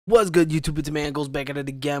What's good, YouTube? It's man goes back at it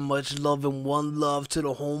again. Much love and one love to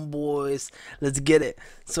the homeboys. Let's get it.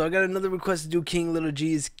 So I got another request to do King Little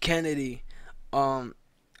G's Kennedy. Um,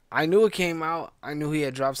 I knew it came out. I knew he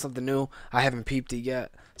had dropped something new. I haven't peeped it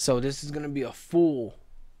yet. So this is gonna be a full,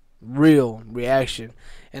 real reaction.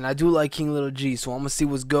 And I do like King Little G, so I'm gonna see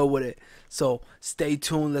what's good with it. So stay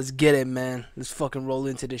tuned. Let's get it, man. Let's fucking roll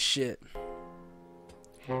into this shit.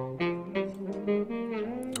 Oh,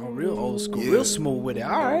 real old school, real smooth with it.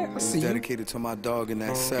 Alright, I see you. Dedicated to my dog in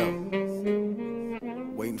that cell,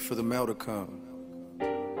 waiting for the mail to come.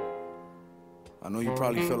 I know you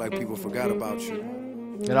probably feel like people forgot about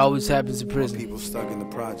you. It always happens in prison. People stuck in the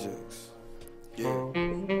projects. Yeah.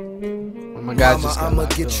 Oh my God, Mama, I'ma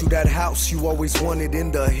get you that house you always wanted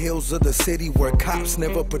in the hills of the city where cops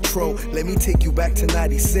never patrol. Let me take you back to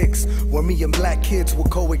 96, where me and black kids would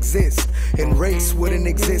coexist and race wouldn't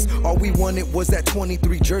exist. All we wanted was that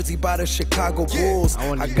 23 jersey by the Chicago Bulls.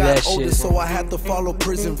 I got older, so I had to follow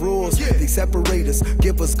prison rules. They separate us,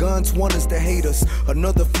 give us guns, want us to hate us.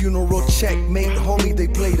 Another funeral checkmate, homie, they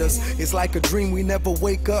played us. It's like a dream we never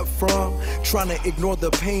wake up from. Trying to ignore the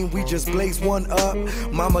pain, we just blaze one up.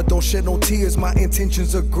 Mama, don't shed no tears, my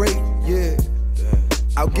intentions are great, yeah.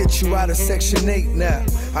 I'll get you out of Section 8 now.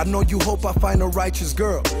 I know you hope I find a righteous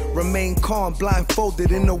girl. Remain calm,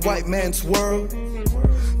 blindfolded in the white man's world.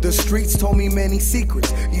 The streets told me many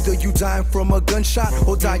secrets. Either you dying from a gunshot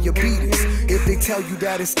or diabetes. If they tell you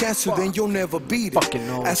that it's cancer, then you'll never beat it.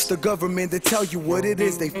 Ask the government to tell you what it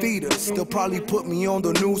is they feed us. They'll probably put me on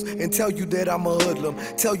the news and tell you that I'm a hoodlum.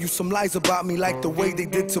 Tell you some lies about me like the way they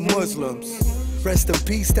did to Muslims. Rest in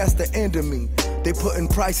peace, that's the end of me. They putting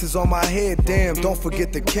prices on my head, damn, don't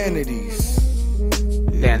forget the Kennedys.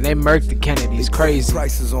 Damn, they murked the Kennedys, crazy.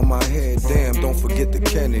 Prices on my head, damn, don't forget the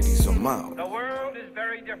Kennedys. I'm out. The world is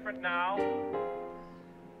very different now.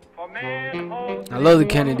 For man holds I love the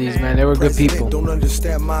Kennedys, man. They were good people. Don't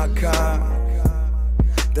understand my kind.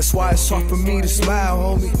 That's why it's hard for me to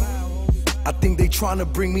smile, homie. I think they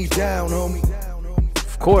tryna bring me down, homie.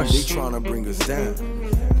 Of course. They tryna bring us down.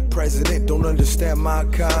 President don't understand my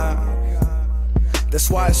kind. That's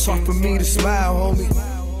why it's hard for me to smile, homie.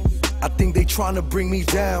 I think they tryna bring me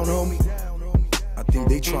down, homie. I think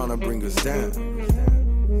they tryna bring us down.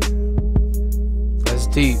 That's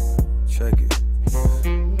deep. Check it.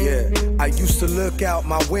 Yeah, I used to look out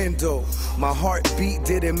my window. My heartbeat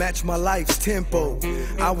didn't match my life's tempo.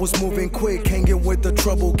 I was moving quick, hanging with the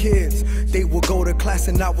troubled kids. They would go to class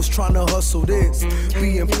and I was trying to hustle this.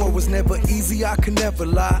 Being poor was never easy, I could never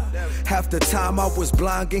lie. Half the time I was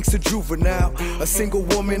blind, gangster juvenile. A single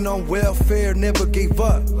woman on welfare, never gave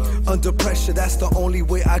up. Under pressure, that's the only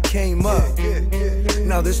way I came up.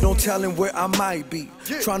 Now there's no telling where I might be.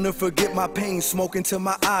 Trying to forget my pain, smoking till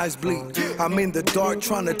my eyes bleed. I'm in the dark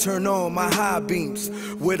trying to turn on my high beams.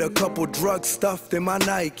 With a couple drugs stuffed in my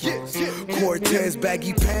Nikes. Cortez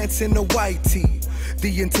baggy pants and a white tee.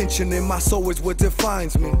 The intention in my soul is what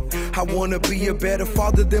defines me. I wanna be a better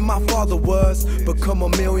father than my father was. Become a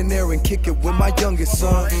millionaire and kick it with my youngest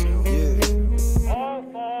sons. all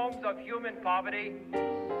forms of human poverty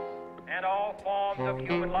and all forms of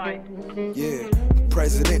human life. Yeah,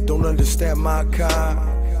 president don't understand my kind.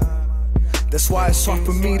 That's why it's hard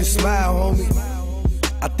for me to smile, homie.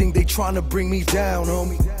 I think they tryna bring me down,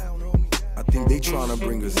 homie. I think they tryna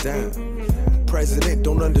bring us down. President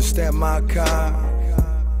don't understand my kind.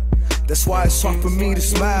 That's why it's hard for me to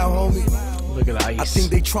smile, homie. Look at the ice. I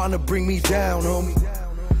think they tryna bring me down, homie.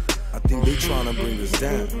 I think they tryna bring us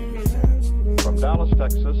down. From Dallas,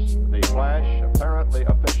 Texas, the flash, apparently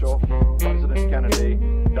official, President Kennedy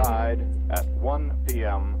died at 1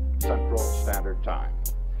 p.m. Central Standard Time,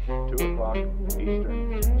 2 o'clock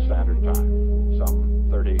Eastern Standard Time, some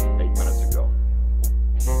 38 minutes ago.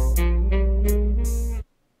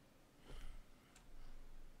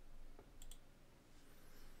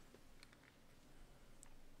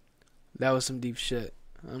 That was some deep shit.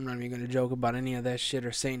 I'm not even gonna joke about any of that shit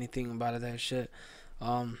or say anything about that shit.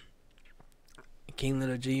 King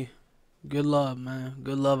Little G, good love, man.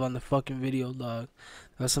 Good love on the fucking video, dog.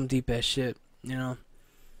 That's some deep ass shit. You know,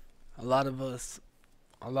 a lot of us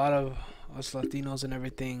Latinos and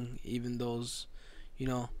everything, even those, you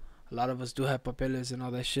know, a lot of us do have papeles and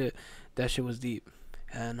all that shit. That shit was deep,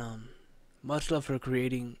 and much love for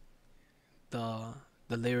creating the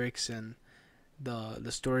lyrics and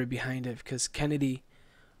the story behind it, because Kennedy,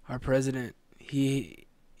 our president, he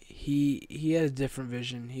had a different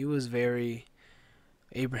vision. He was very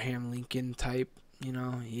Abraham Lincoln type, you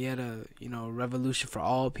know. He had a, you know, revolution for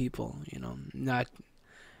all people, you know, not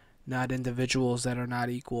individuals that are not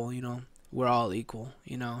equal, you know. We're all equal,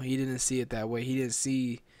 you know. He didn't see it that way. He didn't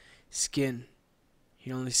see skin,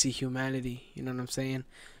 You only see humanity. You know what I'm saying?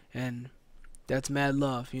 And that's mad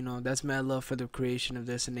love. You know, that's mad love for the creation of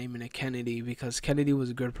this and naming it Kennedy, because Kennedy was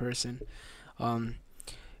a good person.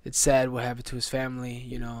 It's sad what happened to his family.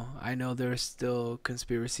 You know, I know there's still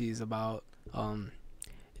conspiracies about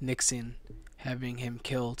Nixon having him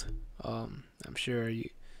killed. I'm sure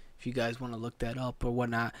if you guys want to look that up or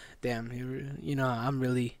whatnot. Damn, you know, I'm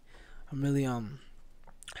really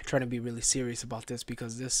trying to be really serious about this,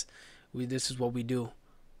 because this is what we do.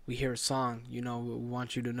 We hear a song, you know, we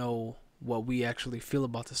want you to know what we actually feel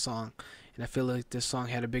about the song, and I feel like this song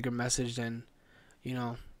had a bigger message than, you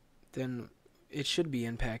know, than it should be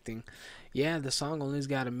impacting. Yeah, the song only's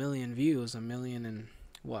got 1 million views,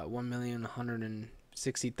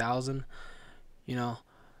 1,160,000. You know,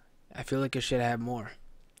 I feel like it should have more,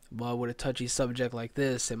 but with a touchy subject like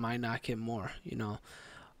this, it might not get more.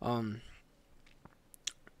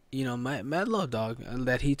 Mad love, dog,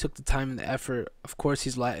 that he took the time and the effort. Of course,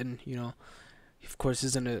 he's Latin. You know, of course,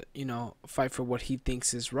 he's gonna fight for what he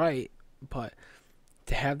thinks is right, but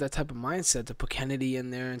to have that type of mindset, to put Kennedy in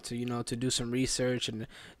there, and to do some research and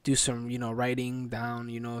do some writing down,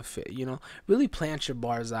 really plant your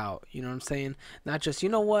bars out, you know what I'm saying? Not just,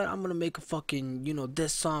 I'm gonna make a fucking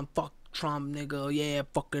this song, fuck Trump, nigga, yeah,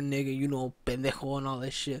 fucking nigga, pendejo and all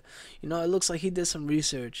that shit. It looks like he did some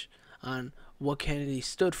research on what Kennedy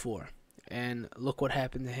stood for, and look what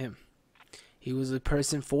happened to him. He was a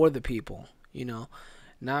person for the people,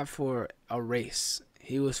 not for a race.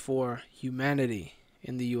 He was for humanity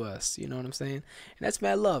in the U.S. You know what I'm saying? And that's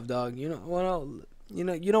mad love, dog. You know what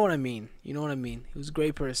I mean. You know what I mean. He was a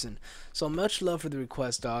great person. So much love for the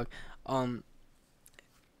request, dog. It's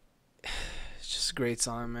just a great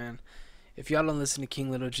song, man. If y'all don't listen to King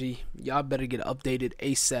Little G, y'all better get updated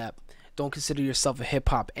ASAP. Don't consider yourself a hip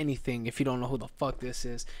hop anything if you don't know who the fuck this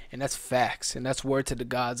is. And that's facts. And that's word to the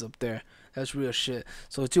gods up there. That's real shit.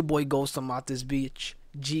 So it's your boy Ghost. I'm out this bitch.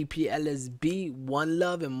 GPLSB, one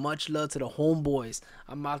love and much love to the homeboys.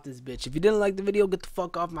 I'm out this bitch. If you didn't like the video, get the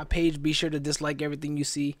fuck off my page. Be sure to dislike everything you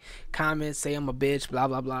see. Comment, say I'm a bitch, blah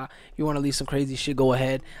blah blah. If you want to leave some crazy shit, go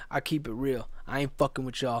ahead. I keep it real. I ain't fucking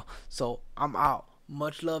with y'all. So I'm out.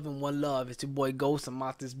 Much love and one love. It's your boy Ghost. I'm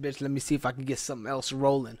out this bitch. Let me see if I can get something else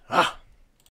rolling.